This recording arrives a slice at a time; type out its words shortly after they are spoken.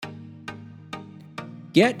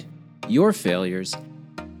Get your failures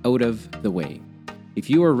out of the way. If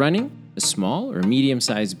you are running a small or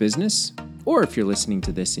medium-sized business, or if you're listening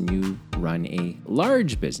to this and you run a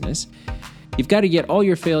large business, you've got to get all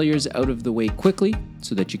your failures out of the way quickly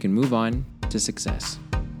so that you can move on to success.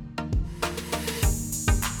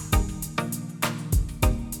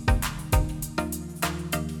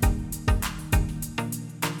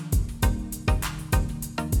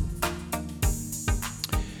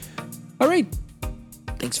 All right.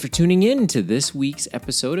 Thanks for tuning in to this week's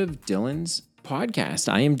episode of Dylan's podcast.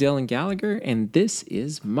 I am Dylan Gallagher, and this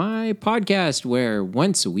is my podcast where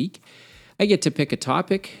once a week I get to pick a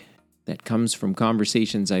topic that comes from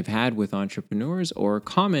conversations I've had with entrepreneurs or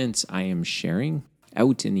comments I am sharing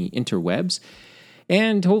out in the interwebs.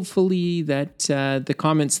 And hopefully that the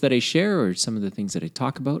comments that I share or some of the things that I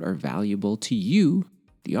talk about are valuable to you,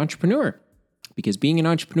 the entrepreneur. Because being an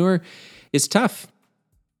entrepreneur is tough.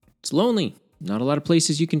 It's lonely. Not a lot of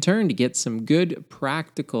places you can turn to get some good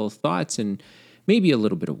practical thoughts and maybe a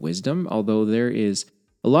little bit of wisdom. Although there is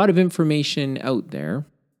a lot of information out there,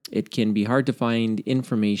 it can be hard to find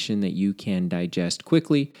information that you can digest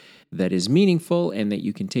quickly, that is meaningful, and that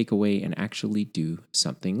you can take away and actually do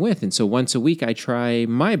something with. And so once a week, I try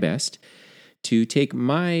my best to take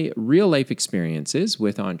my real life experiences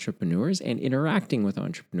with entrepreneurs and interacting with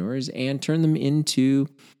entrepreneurs and turn them into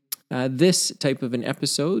this type of an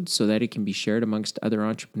episode so that it can be shared amongst other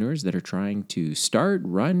entrepreneurs that are trying to start,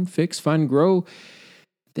 run, fix, fund, grow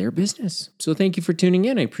their business. So thank you for tuning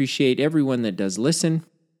in. I appreciate everyone that does listen.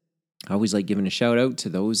 I always like giving a shout out to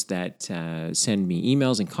those that send me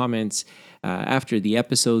emails and comments after the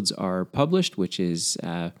episodes are published, which is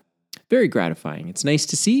very gratifying. It's nice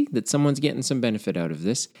to see that someone's getting some benefit out of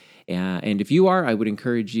this. And if you are, I would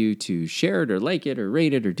encourage you to share it or like it or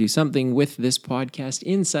rate it or do something with this podcast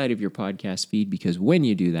inside of your podcast feed, because when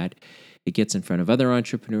you do that, it gets in front of other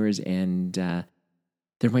entrepreneurs and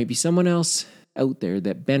there might be someone else out there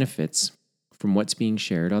that benefits from what's being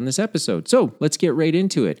shared on this episode. So let's get right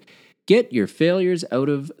into it. Get your failures out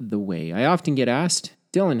of the way. I often get asked,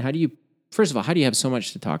 Dylan, how do you have so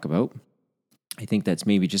much to talk about? I think that's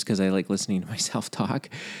maybe just because I like listening to myself talk.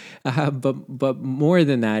 But more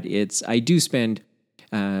than that, I do spend,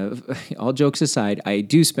 all jokes aside, I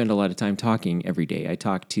do spend a lot of time talking every day. I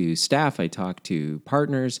talk to staff, I talk to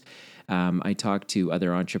partners, I talk to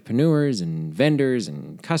other entrepreneurs and vendors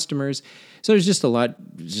and customers. So there's just a lot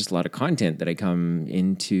of content that I come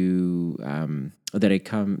into,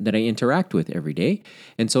 that I interact with every day.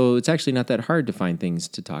 And so it's actually not that hard to find things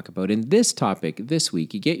to talk about. And this topic this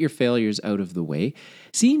week, you get your failures out of the way,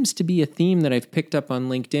 seems to be a theme that I've picked up on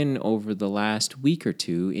LinkedIn over the last week or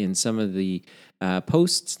two in some of the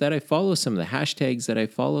posts that I follow, some of the hashtags that I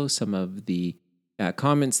follow, some of the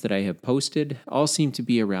comments that I have posted, all seem to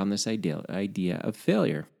be around this idea of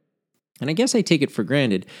failure. And I guess I take it for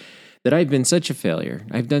granted that I've been such a failure.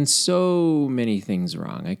 I've done so many things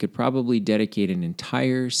wrong. I could probably dedicate an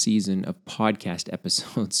entire season of podcast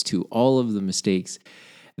episodes to all of the mistakes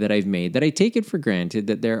that I've made, that I take it for granted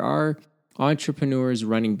that there are entrepreneurs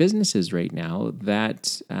running businesses right now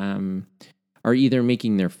that are either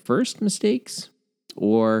making their first mistakes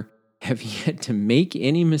or have yet to make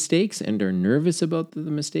any mistakes and are nervous about the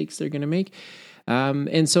mistakes they're going to make.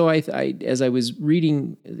 And so I, as I was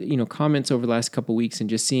reading, comments over the last couple of weeks and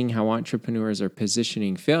just seeing how entrepreneurs are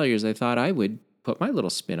positioning failures, I thought I would put my little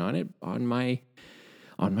spin on it on my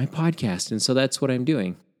podcast. And so that's what I'm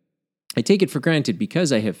doing. I take it for granted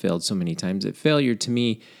because I have failed so many times that failure to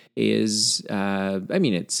me is,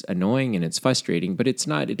 it's annoying and it's frustrating, but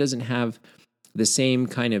it doesn't have the same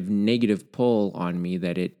kind of negative pull on me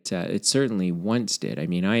that it certainly once did. I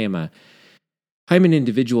mean, I'm an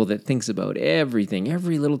individual that thinks about everything,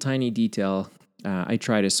 every little tiny detail. I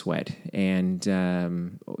try to sweat. And,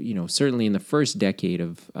 certainly in the first decade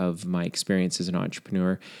of my experience as an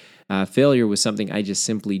entrepreneur, failure was something I just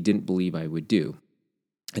simply didn't believe I would do.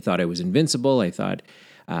 I thought I was invincible. I thought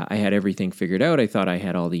I had everything figured out. I thought I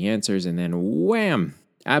had all the answers. And then wham,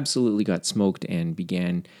 absolutely got smoked and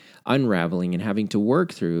began unraveling and having to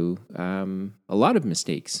work through a lot of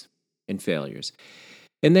mistakes and failures.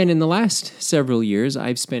 And then in the last several years,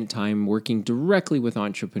 I've spent time working directly with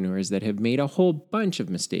entrepreneurs that have made a whole bunch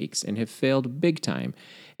of mistakes and have failed big time,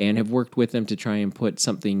 and have worked with them to try and put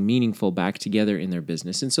something meaningful back together in their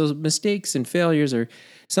business. And so mistakes and failures are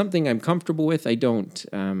something I'm comfortable with. I don't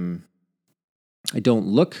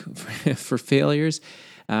look for failures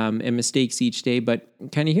and mistakes each day, but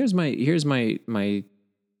kind of here's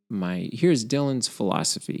Dylan's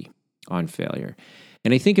philosophy on failure.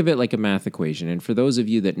 And I think of it like a math equation. And for those of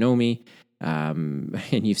you that know me,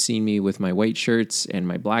 And you've seen me with my white shirts and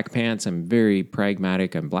my black pants. I'm very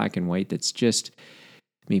pragmatic. I'm black and white. That's just,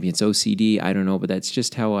 maybe it's OCD. I don't know, but that's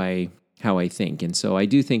just how I think. And so I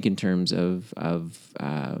do think in terms of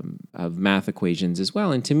math equations as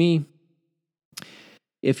well. And to me,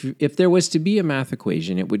 if there was to be a math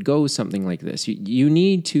equation, it would go something like this. You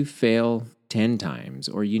need to fail 10 times,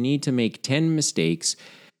 or you need to make 10 mistakes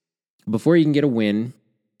before you can get a win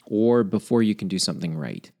or before you can do something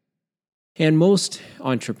right. And most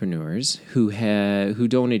entrepreneurs who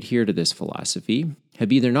don't adhere to this philosophy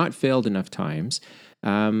have either not failed enough times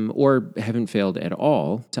or haven't failed at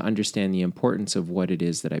all to understand the importance of what it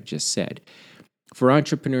is that I've just said. For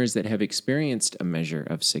entrepreneurs that have experienced a measure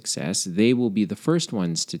of success, they will be the first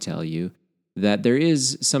ones to tell you that there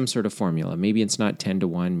is some sort of formula. Maybe it's not 10 to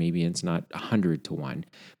 1, maybe it's not 100 to 1,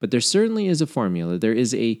 but there certainly is a formula. There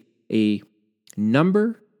is a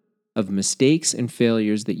number of mistakes and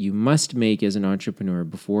failures that you must make as an entrepreneur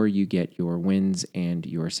before you get your wins and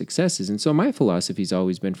your successes. And so my philosophy has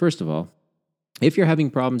always been, first of all, if you're having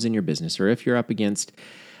problems in your business, or if you're up against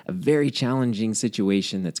a very challenging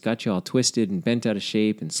situation that's got you all twisted and bent out of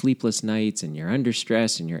shape and sleepless nights and you're under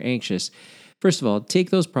stress and you're anxious, first of all, take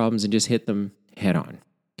those problems and just hit them head on.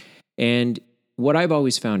 And what I've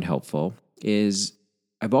always found helpful is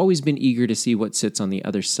I've always been eager to see what sits on the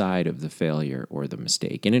other side of the failure or the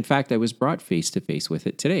mistake. And in fact, I was brought face to face with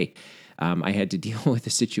it today. I had to deal with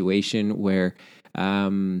a situation where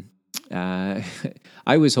I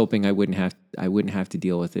was hoping I wouldn't have to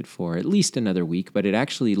deal with it for at least another week, but it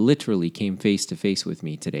actually literally came face to face with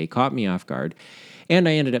me today, caught me off guard, and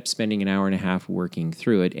I ended up spending an hour and a half working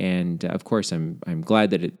through it. And of course, I'm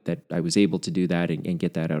glad that I was able to do that and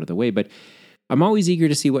get that out of the way. But I'm always eager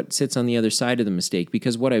to see what sits on the other side of the mistake,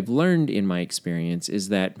 because what I've learned in my experience is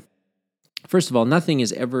that, first of all, nothing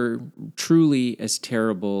is ever truly as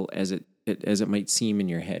terrible as it might seem in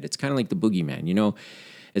your head. It's kind of like the boogeyman, you know.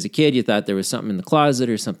 As a kid, you thought there was something in the closet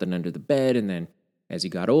or something under the bed, and then as you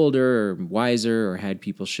got older or wiser or had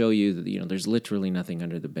people show you that, you know, there's literally nothing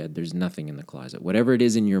under the bed, there's nothing in the closet. Whatever it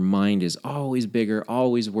is in your mind is always bigger,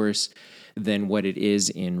 always worse than what it is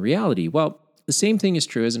in reality. Well, the same thing is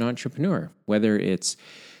true as an entrepreneur, whether it's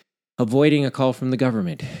avoiding a call from the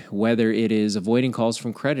government, whether it is avoiding calls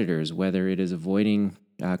from creditors, whether it is avoiding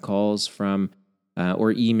calls from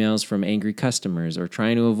or emails from angry customers, or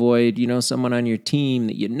trying to avoid, you know, someone on your team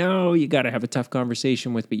that you got to have a tough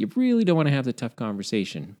conversation with, but you really don't want to have the tough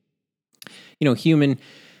conversation. You know,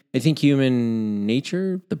 I think human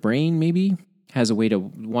nature, the brain maybe, has a way to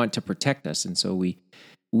want to protect us. And so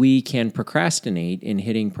we can procrastinate in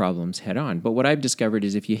hitting problems head on. But what I've discovered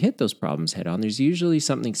is if you hit those problems head on, there's usually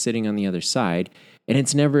something sitting on the other side, and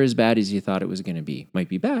it's never as bad as you thought it was going to be. Might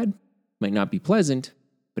be bad, might not be pleasant,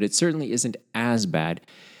 but it certainly isn't as bad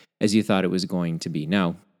as you thought it was going to be.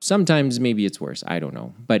 Now, sometimes maybe it's worse. I don't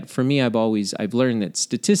know. But for me, I've learned that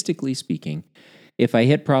statistically speaking, if I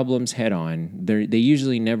hit problems head on, they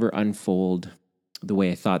usually never unfold the way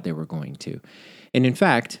I thought they were going to. And in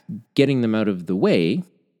fact, getting them out of the way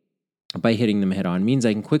by hitting them head on means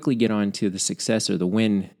I can quickly get on to the success or the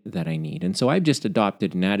win that I need. And so I've just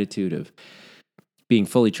adopted an attitude of being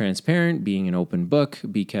fully transparent, being an open book,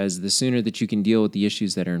 because the sooner that you can deal with the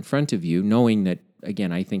issues that are in front of you, knowing that,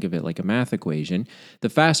 again, I think of it like a math equation, the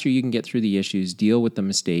faster you can get through the issues, deal with the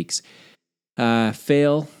mistakes,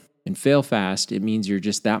 fail fast, it means you're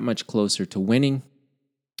just that much closer to winning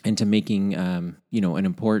and to making, getting an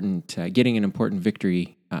important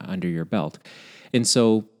victory under your belt. And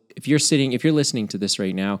so if you're listening to this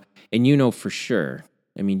right now and you know for sure,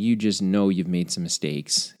 I mean, you just know you've made some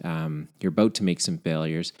mistakes. You're about to make some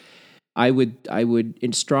failures. I would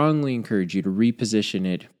strongly encourage you to reposition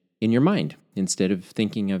it in your mind instead of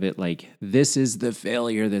thinking of it like, this is the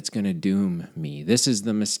failure that's going to doom me. This is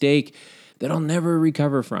the mistake that I'll never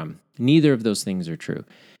recover from. Neither of those things are true.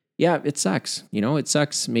 Yeah, it sucks. You know, it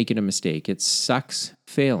sucks making a mistake. It sucks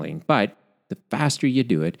failing. But the faster you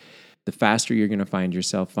do it, the faster you're going to find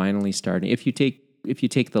yourself finally starting. If you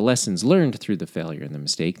take the lessons learned through the failure and the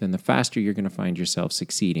mistake, then the faster you're going to find yourself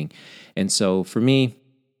succeeding. And so for me,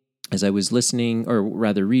 as I was listening, or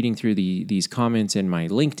rather reading through these comments in my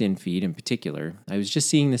LinkedIn feed in particular, I was just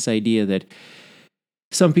seeing this idea that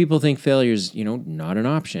some people think failure is, not an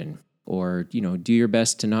option, or, do your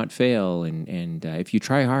best to not fail. And if you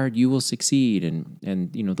try hard, you will succeed.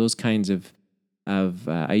 And those kinds of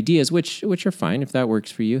ideas, which are fine. If that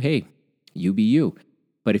works for you, hey, you be you.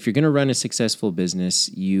 But if you're going to run a successful business,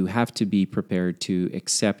 you have to be prepared to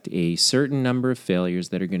accept a certain number of failures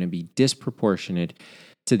that are going to be disproportionate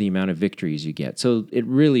to the amount of victories you get. So it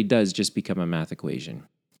really does just become a math equation.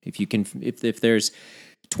 If there's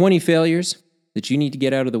 20 failures that you need to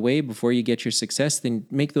get out of the way before you get your success, then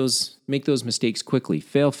make those mistakes quickly.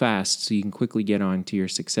 Fail fast so you can quickly get on to your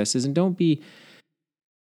successes, and don't be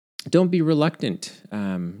reluctant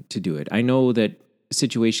to do it. I know that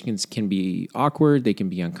situations can be awkward, they can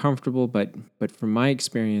be uncomfortable, but from my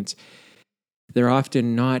experience, they're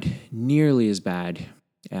often not nearly as bad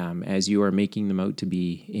as you are making them out to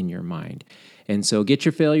be in your mind. And so get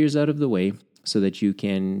your failures out of the way so that you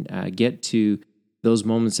can get to those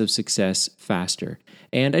moments of success faster.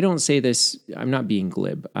 And I don't say this, I'm not being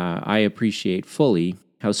glib. I appreciate fully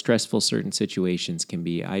how stressful certain situations can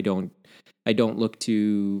be. I don't look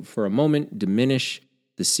to, for a moment, diminish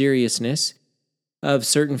the seriousness of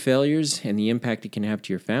certain failures and the impact it can have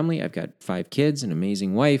to your family. I've got 5 kids, an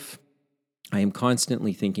amazing wife. I am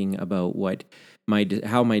constantly thinking about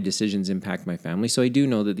how my decisions impact my family. So I do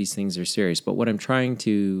know that these things are serious. But what I'm trying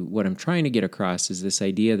to get across is this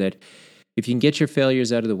idea that if you can get your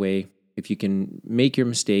failures out of the way, if you can make your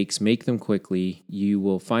mistakes, make them quickly, you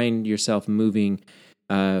will find yourself moving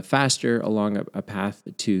faster along a path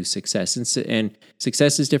to success. And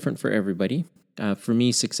success is different for everybody. For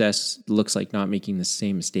me, success looks like not making the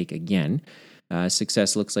same mistake again.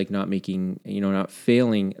 Success looks like not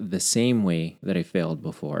failing the same way that I failed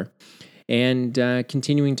before, and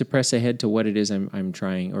continuing to press ahead to what it is I'm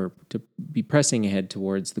trying, or to be pressing ahead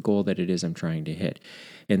towards the goal that it is I'm trying to hit.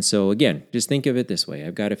 And so again, just think of it this way.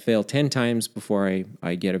 I've got to fail 10 times before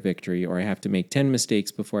I get a victory, or I have to make 10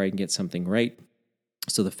 mistakes before I can get something right.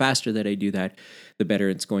 So the faster that I do that, the better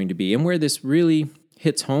it's going to be. And where this really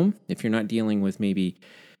hits home, if you're not dealing with maybe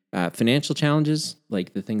financial challenges,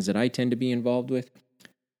 like the things that I tend to be involved with,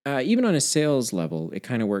 even on a sales level, it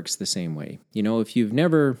kind of works the same way. If you've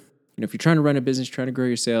never, if you're trying to run a business, trying to grow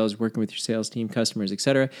your sales, working with your sales team, customers,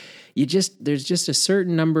 etc., there's just a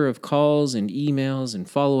certain number of calls and emails and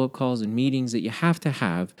follow-up calls and meetings that you have to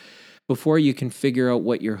have before you can figure out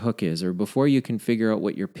what your hook is, or before you can figure out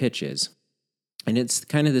what your pitch is. And it's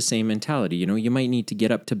kind of the same mentality. You might need to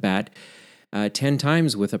get up to bat 10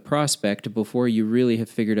 times with a prospect before you really have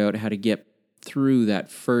figured out how to get through that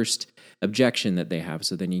first objection that they have,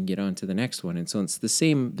 so then you can get on to the next one. And so it's the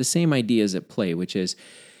same ideas at play, which is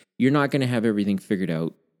you're not going to have everything figured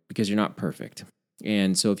out because you're not perfect.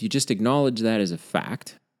 And so if you just acknowledge that as a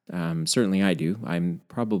fact, certainly I do, I'm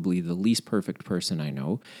probably the least perfect person I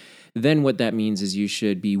know, then what that means is you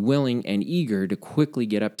should be willing and eager to quickly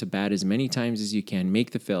get up to bat as many times as you can,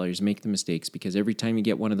 make the failures, make the mistakes, because every time you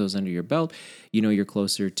get one of those under your belt, you're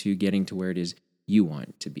closer to getting to where it is you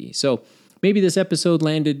want to be. So maybe this episode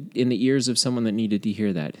landed in the ears of someone that needed to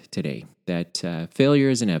hear that today, that failure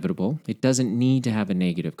is inevitable. It doesn't need to have a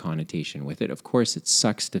negative connotation with it. Of course, it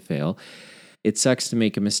sucks to fail. It sucks to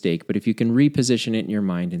make a mistake, but if you can reposition it in your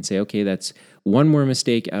mind and say, okay, that's one more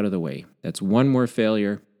mistake out of the way. That's one more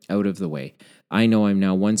failure out of the way. I know I'm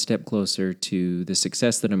now one step closer to the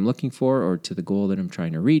success that I'm looking for, or to the goal that I'm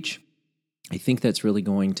trying to reach. I think that's really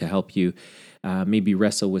going to help you maybe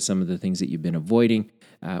wrestle with some of the things that you've been avoiding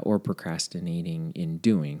or procrastinating in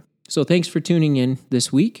doing. So thanks for tuning in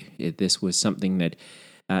this week. This was something that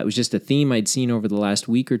it was just a theme I'd seen over the last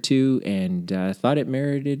week or two, and thought it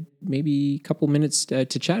merited maybe a couple minutes to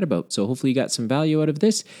chat about. So hopefully you got some value out of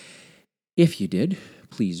this. If you did,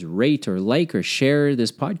 please rate or like or share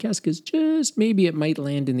this podcast, because just maybe it might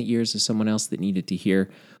land in the ears of someone else that needed to hear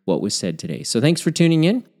what was said today. So thanks for tuning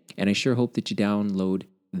in, and I sure hope that you download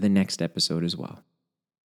the next episode as well.